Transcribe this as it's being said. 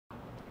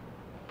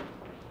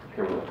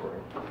Here we're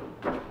recording.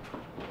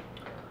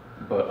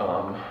 But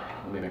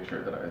let me make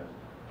sure that I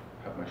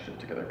have my shit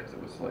together because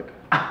it was like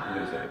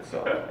losing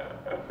itself.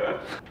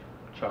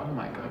 Oh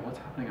my god, what's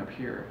happening up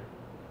here?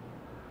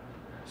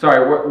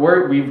 Sorry,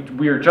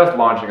 we're just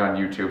launching on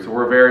YouTube, so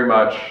we're very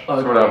much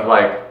sort of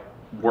like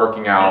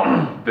working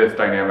out this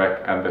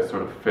dynamic and this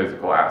sort of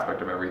physical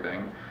aspect of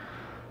everything.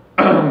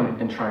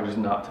 And trying just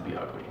not to be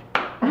ugly.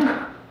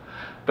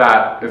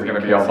 That is going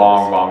to be a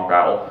long, long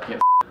battle.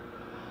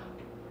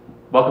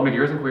 Welcome to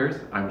Gears and Queers.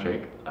 I'm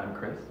Jake. I'm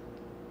Chris.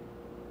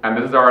 And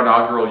this is our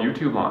inaugural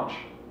YouTube launch.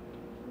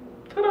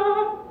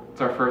 Ta-da! It's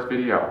our first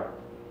video.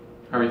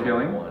 How are you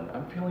feeling?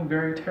 I'm feeling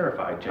very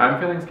terrified, Jake. I'm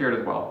feeling scared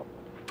as well.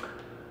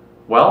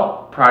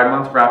 Well, Pride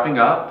Month's wrapping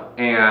up,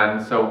 and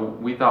so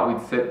we thought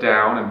we'd sit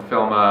down and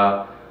film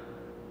a...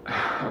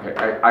 Okay,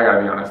 I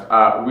gotta be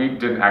honest. We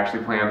didn't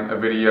actually plan a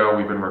video.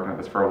 We've been working on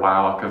this for a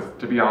while, because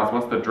to be honest,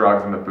 once the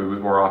drugs and the booze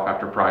wore off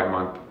after Pride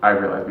Month, I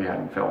realized we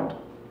hadn't filmed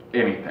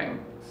anything.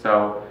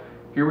 So,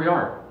 here we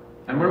are.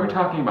 And what are we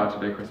talking about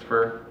today,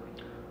 Christopher?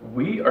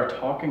 We are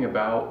talking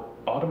about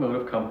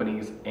automotive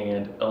companies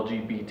and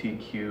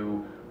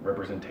LGBTQ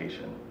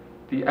representation.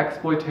 The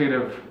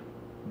exploitative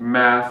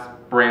mass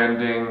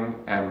branding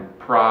and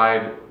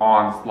pride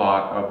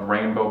onslaught of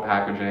rainbow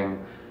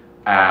packaging,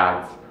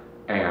 ads,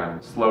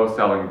 and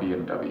slow-selling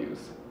BMWs.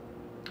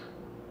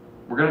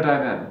 We're gonna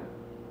dive in.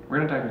 We're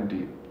gonna dive in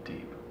deep.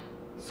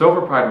 So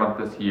for Pride Month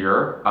this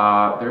year,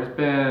 there's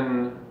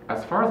been,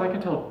 as far as I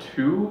can tell,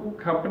 2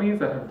 companies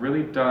that have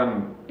really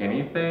done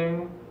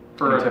anything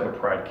for any type of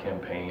pride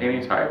campaign.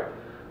 Any type.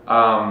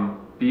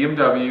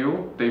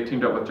 BMW, they've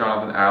teamed up with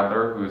Jonathan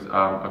Adler, who's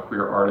a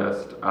queer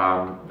artist,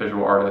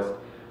 visual artist,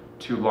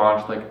 to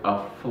launch like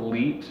a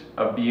fleet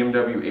of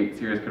BMW 8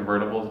 Series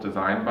convertibles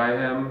designed by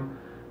him,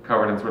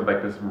 covered in sort of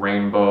like this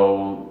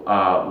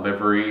rainbow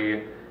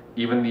livery.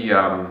 Even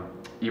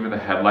the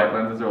headlight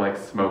lenses are like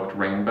smoked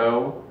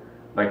rainbow,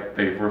 like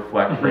they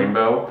reflect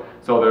rainbow.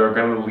 So they're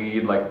going to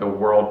lead like the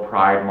World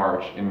Pride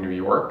March in New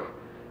York.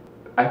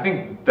 I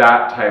think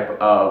that type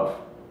of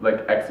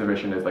like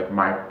exhibition is like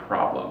my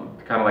problem.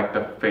 Kind of like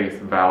the face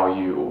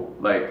value,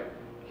 like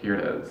here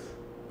it is.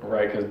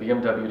 Right, because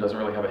BMW doesn't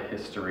really have a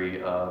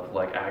history of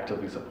like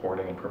actively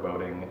supporting and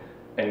promoting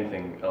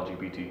anything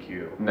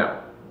LGBTQ.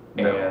 No.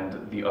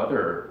 And the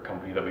other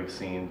company that we've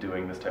seen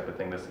doing this type of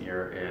thing this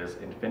year is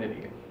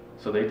Infiniti.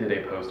 So they did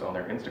a post on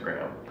their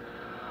Instagram.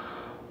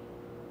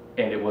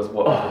 And it was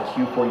what was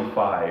the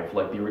Q45,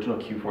 like the original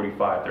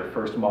Q45, their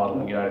first model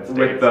in the United States.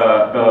 With it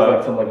was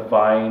like some like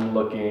vine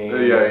looking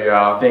thing,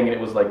 and it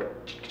was like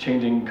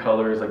changing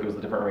colors, like it was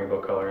the different rainbow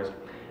colors.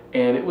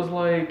 And it was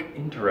like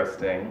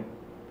interesting.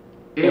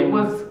 It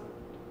was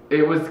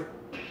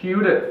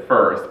cute at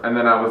first, and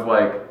then I was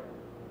like,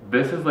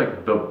 this is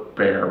like the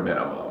bare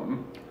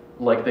minimum.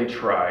 Like they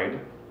tried,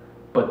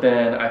 but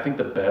then I think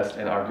the best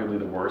and arguably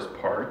the worst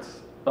parts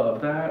of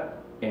that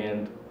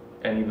and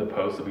any of the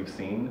posts that we've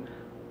seen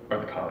are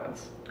the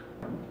comments.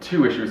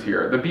 2 issues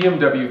here. The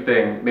BMW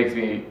thing makes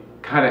me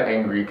kind of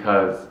angry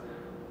because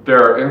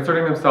they're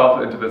inserting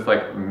themselves into this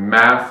like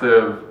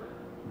massive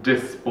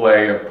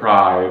display of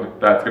pride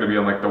that's going to be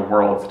on like the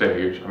world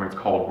stage. I mean, it's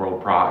called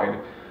World Pride,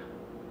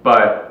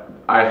 but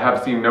I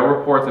have seen no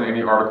reports in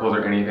any articles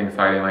or anything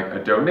citing like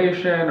a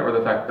donation or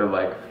the fact they're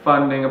like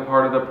funding a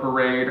part of the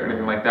parade or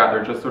anything like that.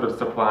 They're just sort of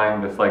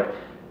supplying this like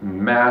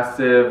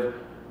massive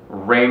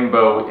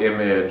rainbow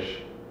image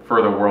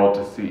for the world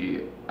to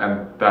see,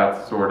 and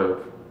that's sort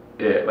of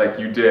it. Like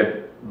you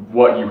did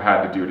what you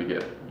had to do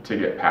to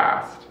get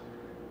past.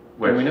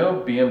 And we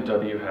know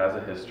BMW has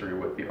a history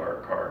with the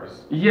art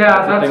cars.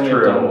 Yeah, that's true.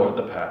 They've done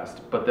over the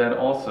past, but then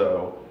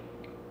also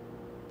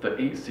the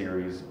 8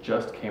 Series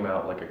just came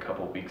out like a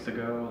couple weeks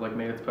ago, like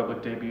made its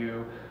public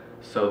debut.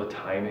 So the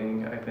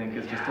timing, I think,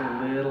 is just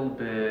a little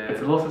bit...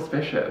 It's a little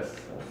suspicious.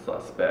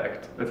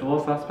 Suspect. It's a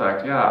little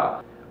suspect,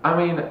 yeah. I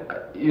mean,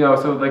 you know,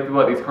 so like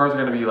what, these cars are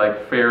going to be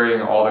like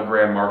ferrying all the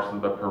grand marches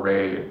of the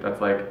parade.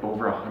 That's like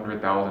over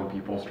 100,000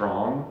 people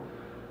strong.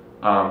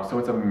 So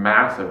it's a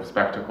massive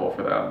spectacle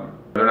for them.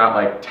 They're not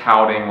like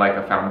touting like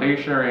a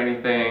foundation or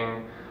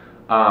anything.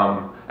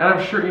 And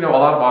I'm sure, you know, a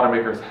lot of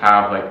automakers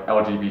have like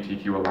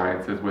LGBTQ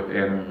alliances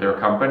within their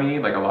company,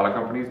 like a lot of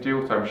companies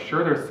do. So I'm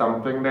sure there's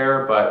something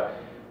there, but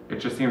it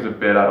just seems a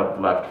bit out of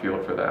left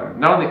field for them.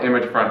 Not on the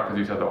image front, because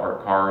you said the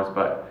art cars,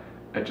 but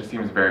it just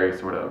seems very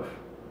sort of,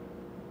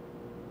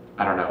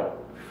 I don't know,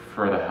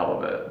 for the hell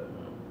of it,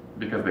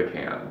 because they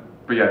can.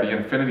 But yeah, the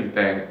Infiniti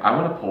thing, I'm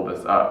gonna pull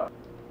this up.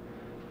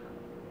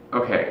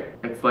 Okay,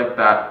 it's like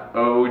that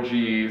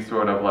OG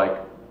sort of like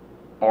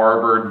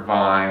arbored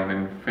vine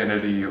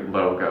Infiniti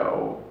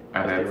logo.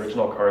 And the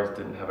original cars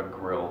didn't have a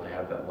grille, they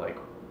had that like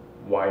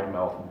wide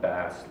mouth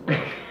bass look.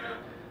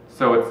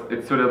 So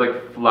it's sort of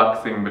like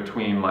fluxing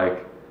between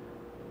like,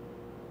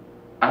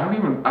 I don't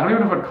even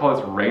know if I'd call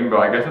this rainbow.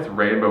 I guess it's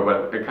rainbow,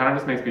 but it kind of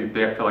just makes me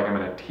feel like I'm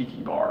in a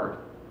tiki bar.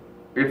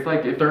 It's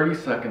like 30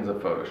 seconds of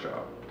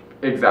Photoshop.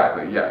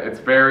 Exactly, yeah. It's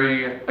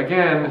very,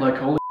 again, like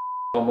holy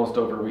almost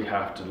over, we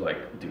have to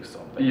like do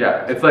something.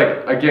 Yeah, it's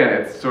like, again,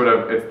 it's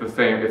the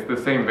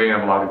same vein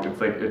of a lot of these.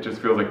 It's like, it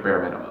just feels like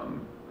bare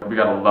minimum. We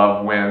got a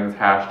love wins,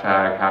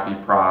 hashtag happy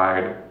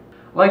pride.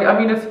 Like, I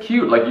mean, it's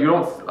cute. Like, you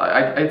don't,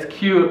 it's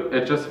cute.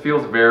 It just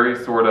feels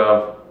very sort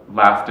of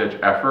last ditch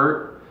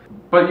effort.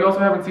 But you also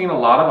haven't seen a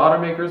lot of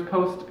automakers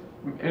post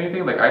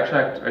anything. Like, I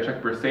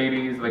checked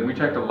Mercedes. Like, we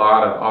checked a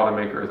lot of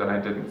automakers and I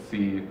didn't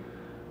see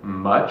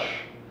much,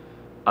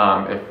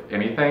 if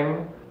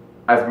anything.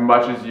 As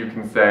much as you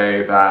can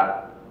say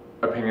that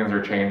opinions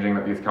are changing,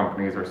 that these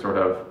companies are sort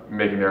of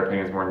making their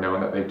opinions more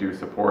known, that they do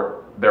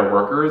support their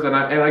workers, and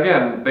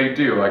again, they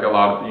do. Like, a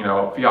lot of, you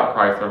know, Fiat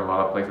Chrysler and a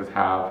lot of places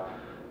have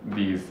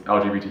these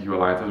LGBTQ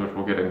alliances, which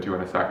we'll get into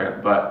in a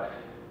second, but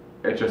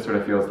it just sort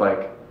of feels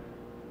like,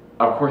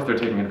 of course they're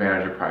taking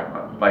advantage of Pride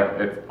Month. Like,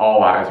 it's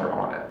all eyes are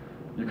on it.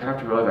 You kind of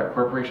have to realize that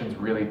corporations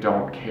really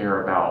don't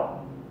care about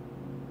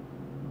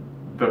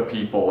the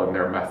people and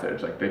their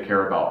message. Like, they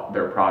care about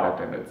their product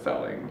and its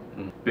selling.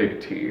 Big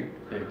T.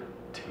 Big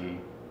T.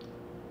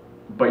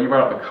 But you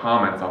brought up the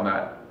comments on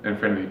that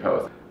Infiniti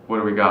post. What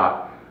do we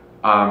got?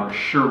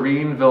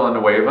 Shireen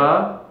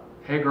Villanueva.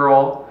 Hey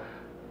girl.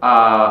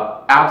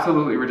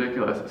 Absolutely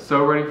ridiculous.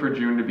 So ready for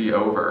June to be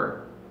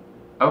over.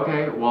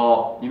 Okay,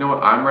 well, you know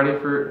what I'm ready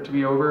for it to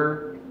be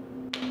over?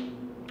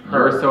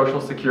 Her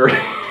Social Security.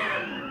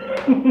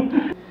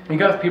 You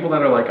got people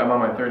that are like, I'm on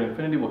my third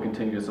Infiniti, will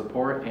continue to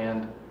support,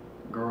 and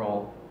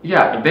girl.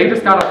 Yeah, they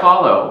just gotta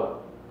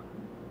follow.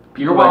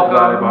 You're welcome.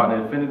 Like that I bought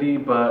an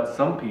Infiniti, but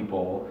some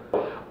people.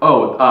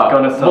 Oh,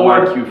 gonna sell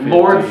Lord Q50.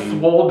 Lord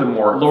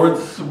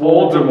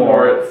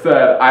Swoldemort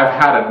said, "I've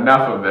had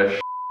enough of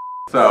this."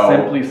 So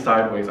simply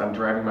sideways. I'm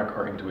driving my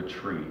car into a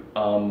tree.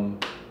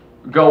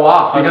 Go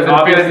off, because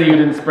obviously you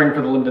didn't spring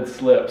for the limited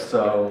slip,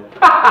 so.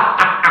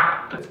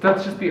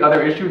 That's just the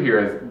other issue here,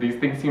 is these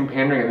things seem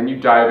pandering, and then you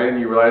dive in and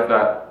you realize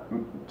that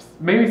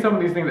maybe some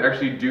of these things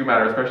actually do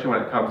matter, especially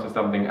when it comes to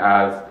something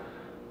as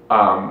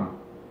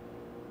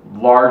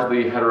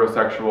largely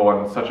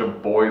heterosexual and such a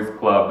boys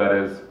club that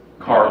is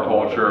car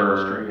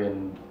culture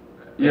and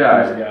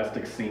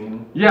enthusiastic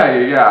scene.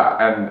 Yeah,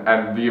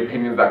 and the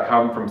opinions that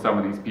come from some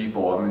of these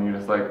people, and then you're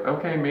just like,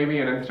 okay, maybe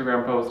an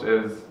Instagram post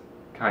is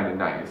kind of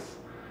nice.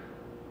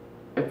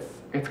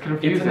 It's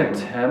confusing. It's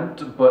an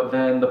attempt, but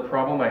then the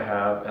problem I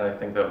have, and I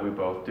think that we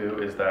both do,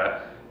 is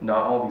that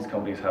not all these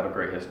companies have a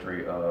great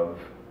history of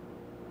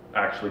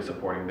actually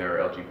supporting their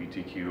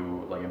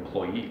LGBTQ like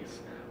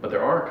employees. But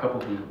there are a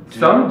couple who do.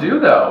 Some do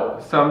though.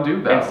 And some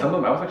of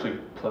them, I was actually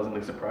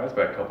pleasantly surprised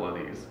by a couple of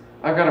these.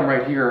 I've got them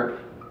right here.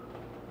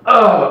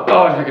 Oh,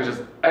 I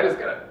just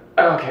gotta.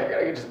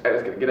 Okay, I just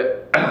gotta get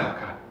it. Oh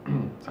God,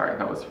 sorry,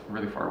 that was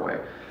really far away.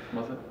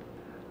 Was it?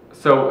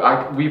 So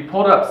we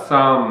pulled up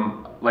some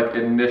like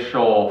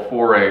initial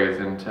forays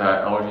into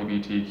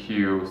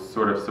LGBTQ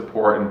sort of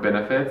support and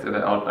benefits in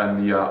the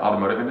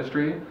automotive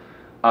industry.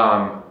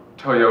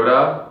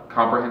 Toyota,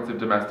 comprehensive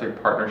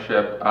domestic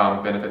partnership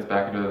benefits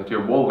back in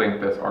 2002. We'll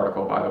link this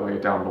article, by the way,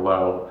 down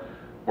below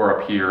or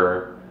up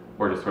here,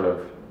 or just sort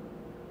of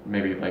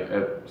maybe like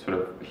sort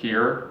of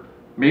here,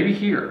 maybe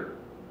here.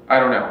 I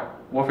don't know.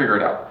 We'll figure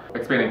it out.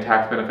 Expanding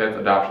tax benefits,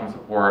 adoption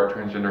support,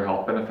 transgender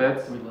health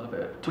benefits. We love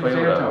it.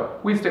 Toyota.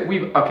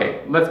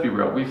 Okay, let's be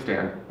real. We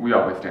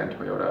always stand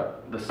Toyota.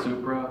 The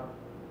Supra,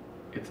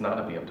 it's not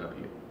a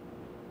BMW.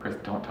 Chris,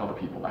 don't tell the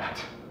people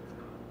that.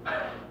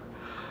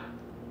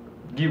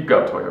 You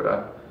go,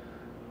 Toyota.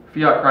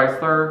 Fiat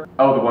Chrysler.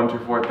 Oh, the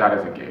 124, that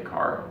is a gay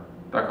car.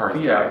 That car is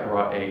Fiat gay.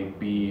 brought a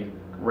B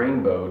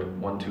rainbowed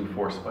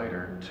 124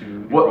 Spider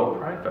to the World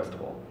Pride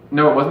Festival.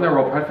 No, it wasn't the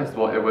World Pride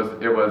Festival. It was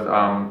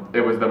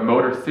the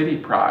Motor City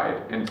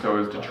Pride, and so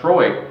it was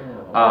Detroit.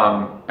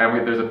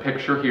 There's a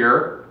picture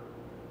here.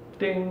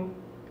 Ding.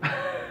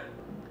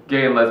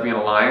 Gay and Lesbian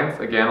Alliance.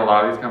 Again, a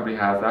lot of these companies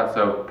has that.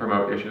 So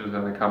promote issues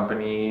within the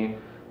company,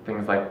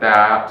 things like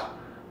that.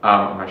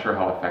 I'm not sure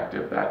how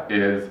effective that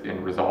is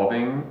in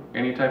resolving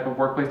any type of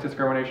workplace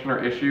discrimination or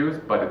issues,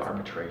 but it's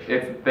arbitration.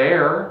 It's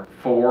there.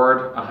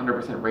 Ford,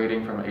 100%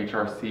 rating from the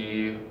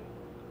HRC.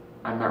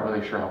 I'm not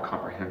really sure how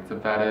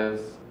comprehensive that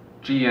is.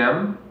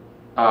 GM,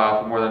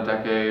 for more than a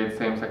decade,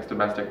 same-sex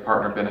domestic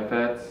partner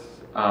benefits,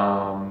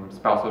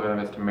 spousal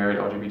benefits to married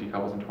LGBT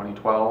couples in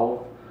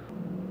 2012.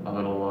 A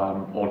little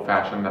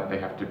old-fashioned that they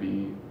have to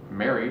be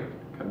married,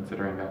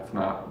 considering that's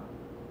not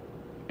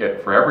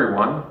it for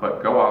everyone,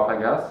 but go off, I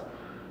guess.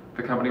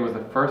 The company was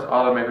the first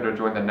automaker to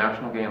join the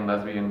National Gay and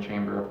Lesbian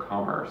Chamber of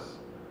Commerce.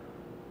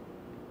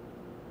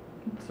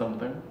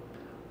 Something.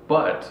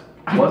 But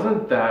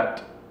wasn't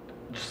that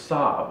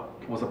Saab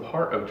was a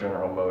part of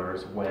General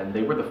Motors when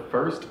they were the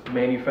first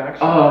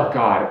manufacturer? Oh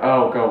God,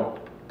 go.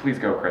 Please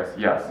go, Chris.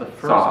 Yes, the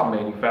first Saab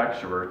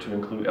manufacturer to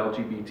include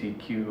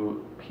LGBTQ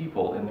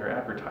people in their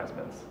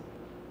advertisements.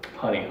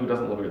 Honey, who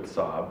doesn't live at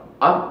Saab?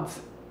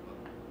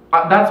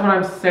 That's what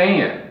I'm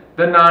saying.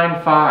 The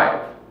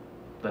 9.5.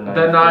 The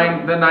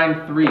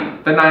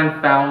 9.3, the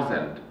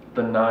 9,000,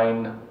 the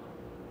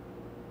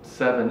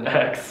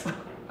 9.7X,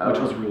 which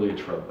was really a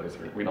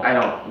trailblazer. We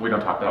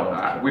don't talk about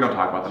that. We don't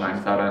talk about the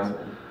 9.7.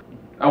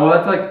 Oh, well,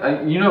 that's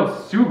like, you know,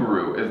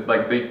 Subaru is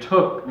like, they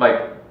took,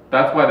 like,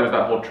 that's why there's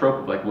that whole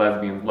trope of like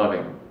lesbians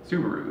loving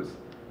Subarus.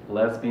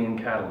 Lesbian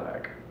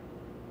Cadillac.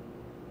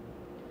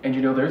 And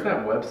you know, there's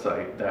that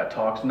website that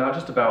talks not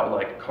just about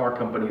like car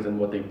companies and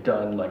what they've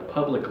done like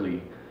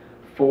publicly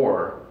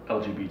for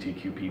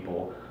LGBTQ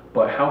people,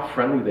 but how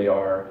friendly they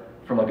are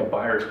from like a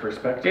buyer's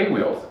perspective. Gay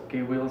Wheels.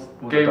 Gay Wheels.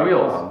 Gay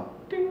Wheels.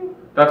 Ding.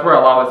 That's where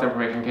a lot of this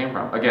information came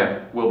from.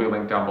 Again, will be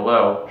linked down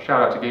below.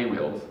 Shout out to Gay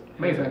Wheels.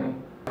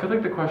 Amazing. I feel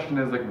like the question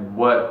is like,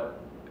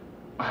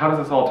 how does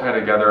this all tie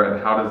together,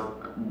 and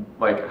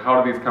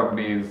how do these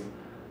companies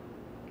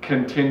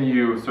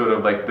continue sort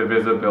of like the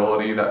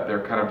visibility that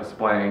they're kind of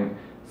displaying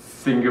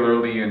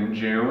singularly in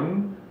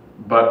June,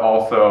 but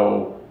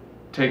also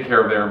take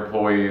care of their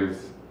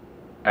employees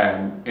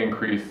and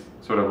increase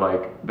sort of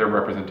like their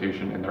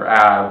representation in their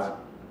ads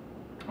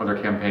or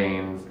their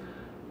campaigns,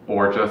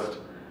 or just,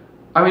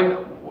 I mean,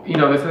 you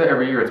know, they say that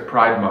every year it's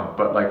Pride Month,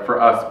 but like for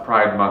us,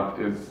 Pride Month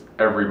is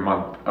every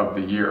month of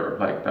the year.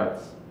 Like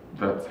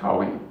that's how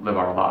we live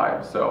our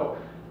lives. So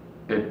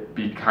it'd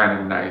be kind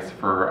of nice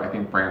for, I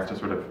think, brands to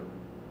sort of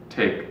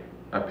take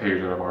a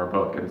page out of our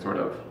book and sort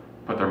of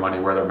put their money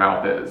where their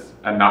mouth is,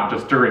 and not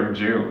just during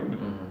June.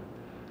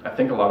 Mm-hmm. I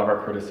think a lot of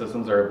our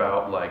criticisms are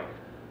about like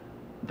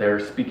they're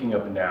speaking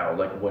up now,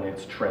 like when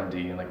it's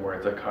trendy and like where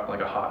it's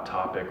like a hot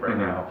topic right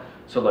now.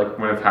 So like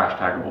when it's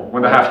hashtagable,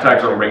 when the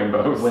hashtags are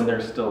rainbows, when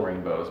there's still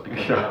rainbows,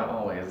 because they're not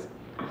always.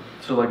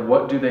 So like,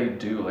 what do they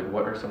do? Like,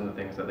 what are some of the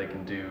things that they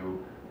can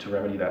do to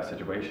remedy that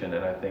situation?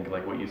 And I think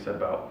like what you said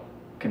about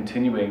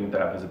continuing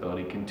that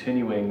visibility,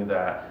 continuing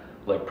that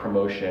like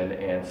promotion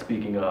and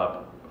speaking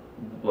up,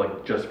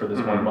 like just for this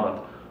 1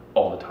 month,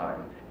 all the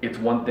time. It's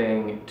one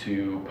thing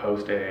to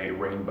post a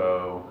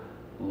rainbow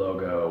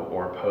logo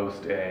or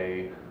post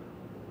a,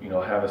 you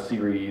know, have a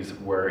series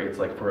where it's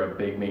like for a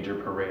big major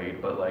parade,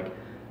 but like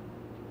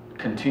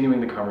continuing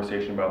the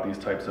conversation about these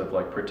types of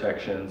like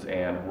protections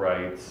and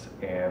rights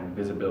and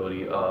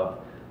visibility of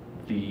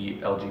the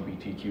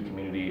LGBTQ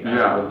community as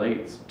it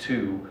relates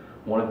to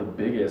one of the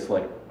biggest,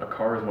 like a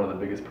car is one of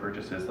the biggest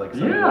purchases like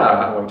something we're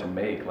ever going to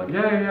make. Like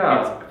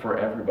it's for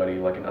everybody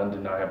like an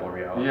undeniable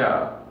reality.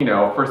 Yeah. You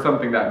know, for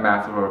something that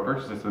massive of a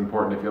purchase, it's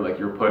important to feel like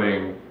you're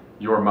putting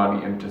your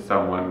money into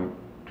someone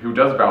who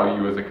does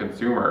value you as a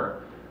consumer.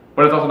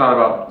 But it's also not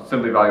about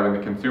simply valuing the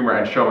consumer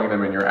and showing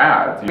them in your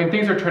ads. I mean,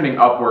 things are trending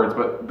upwards,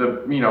 but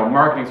the, you know,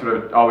 marketing sort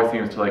of always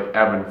seems to like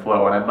ebb and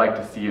flow, and I'd like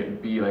to see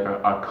it be like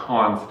a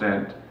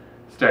constant,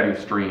 steady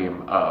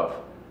stream of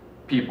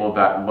people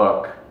that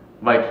look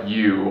like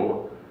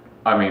you.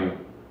 I mean,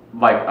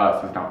 like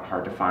us is not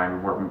hard to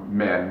find, we're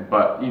men,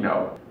 but you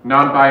know,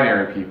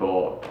 non-binary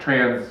people,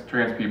 trans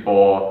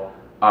people,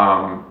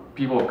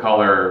 people of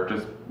color,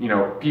 just, you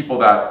know, people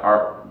that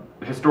are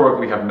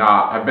historically have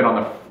been on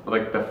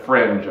the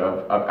fringe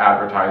of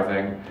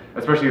advertising,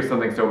 especially with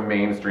something so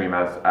mainstream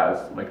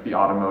as like the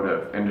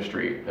automotive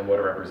industry and what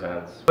it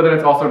represents. But then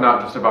it's also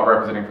not just about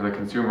representing for the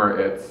consumer,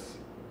 it's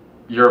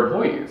your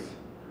employees.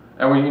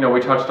 And we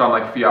touched on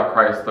like Fiat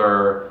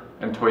Chrysler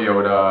and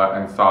Toyota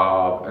and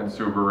Saab and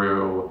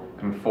Subaru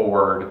and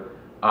Ford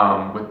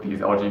with these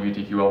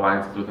LGBTQ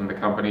alliances within the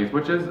companies,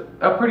 which is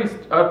a pretty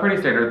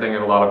standard thing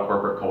in a lot of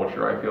corporate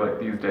culture, I feel like,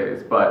 these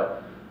days.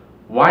 But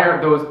why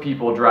aren't those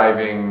people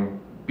driving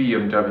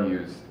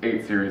BMW's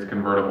 8 Series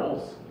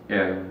convertibles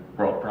in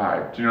World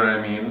Pride? Do you know what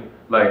I mean?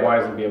 Like, why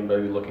isn't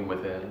BMW looking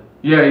within?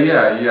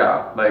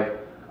 Yeah. Like,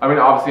 I mean,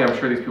 obviously, I'm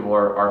sure these people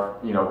are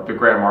you know, the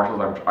Grand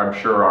Marshals, I'm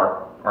sure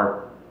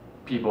are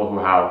people who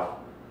have,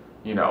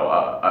 you know,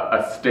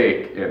 a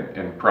stake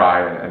in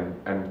pride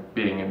and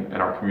being in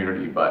our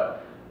community.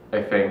 But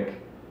I think,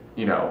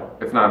 you know,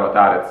 it's not about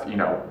that. It's, you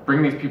know,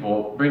 bring these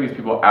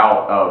people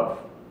out of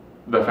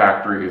the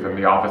factories and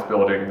the office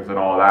buildings and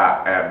all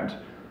that,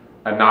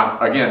 and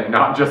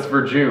not just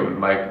for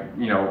June, like,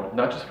 you know,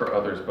 not just for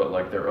others, but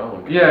like their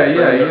own.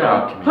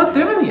 Yeah. Put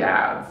them in the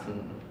ads.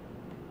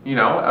 You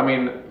know, I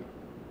mean,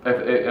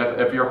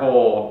 if your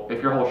whole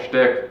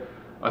shtick,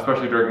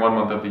 especially during 1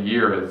 month of the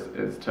year,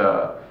 is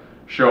to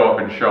show up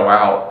and show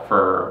out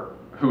for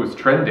who's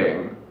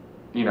trending,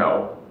 you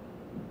know,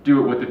 do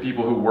it with the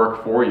people who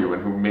work for you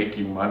and who make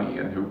you money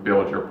and who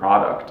build your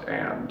product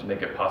and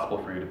make it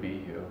possible for you to be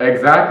you.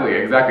 Exactly.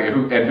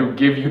 Who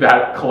give you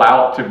that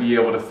clout to be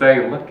able to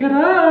say, look at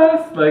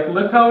us, like,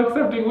 look how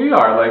accepting we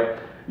are. Like,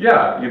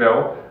 yeah, you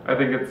know, I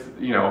think it's,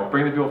 you know,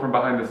 bring the people from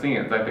behind the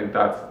scenes. I think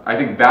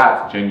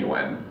that's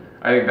genuine.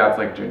 I think that's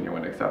like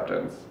genuine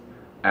acceptance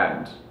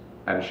and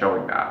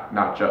showing that,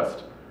 not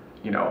just,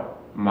 you know,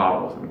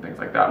 models and things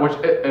like that, which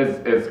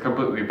is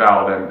completely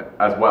valid and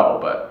as well.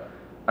 But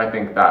I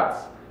think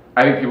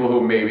people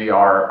who maybe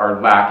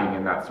are lacking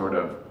in that sort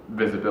of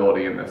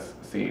visibility in this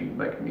scene,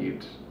 like,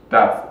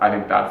 I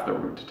think that's the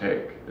route to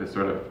take, is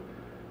sort of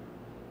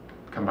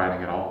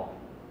combining it all.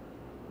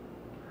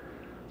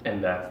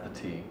 And that's the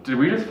T. Did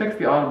we just fix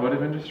the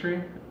automotive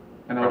industry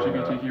and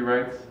LGBTQ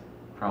rights?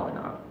 Probably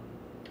not.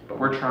 But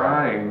we're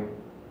trying.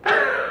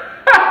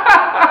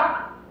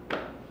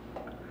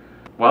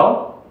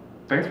 Well,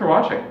 thanks for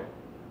watching.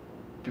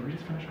 Did we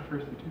just finish our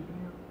first YouTube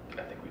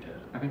video? I think we did.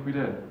 I think we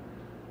did.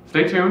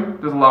 Stay tuned.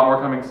 There's a lot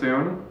more coming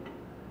soon.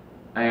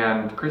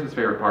 And Chris's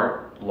favorite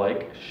part.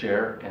 Like,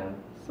 share, and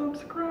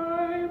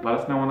subscribe. Let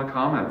us know in the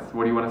comments.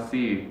 What do you want to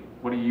see?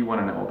 What do you want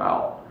to know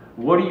about?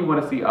 What do you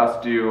want to see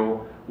us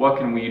do? What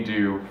can we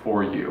do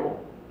for you?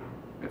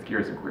 It's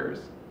Gears and Queers.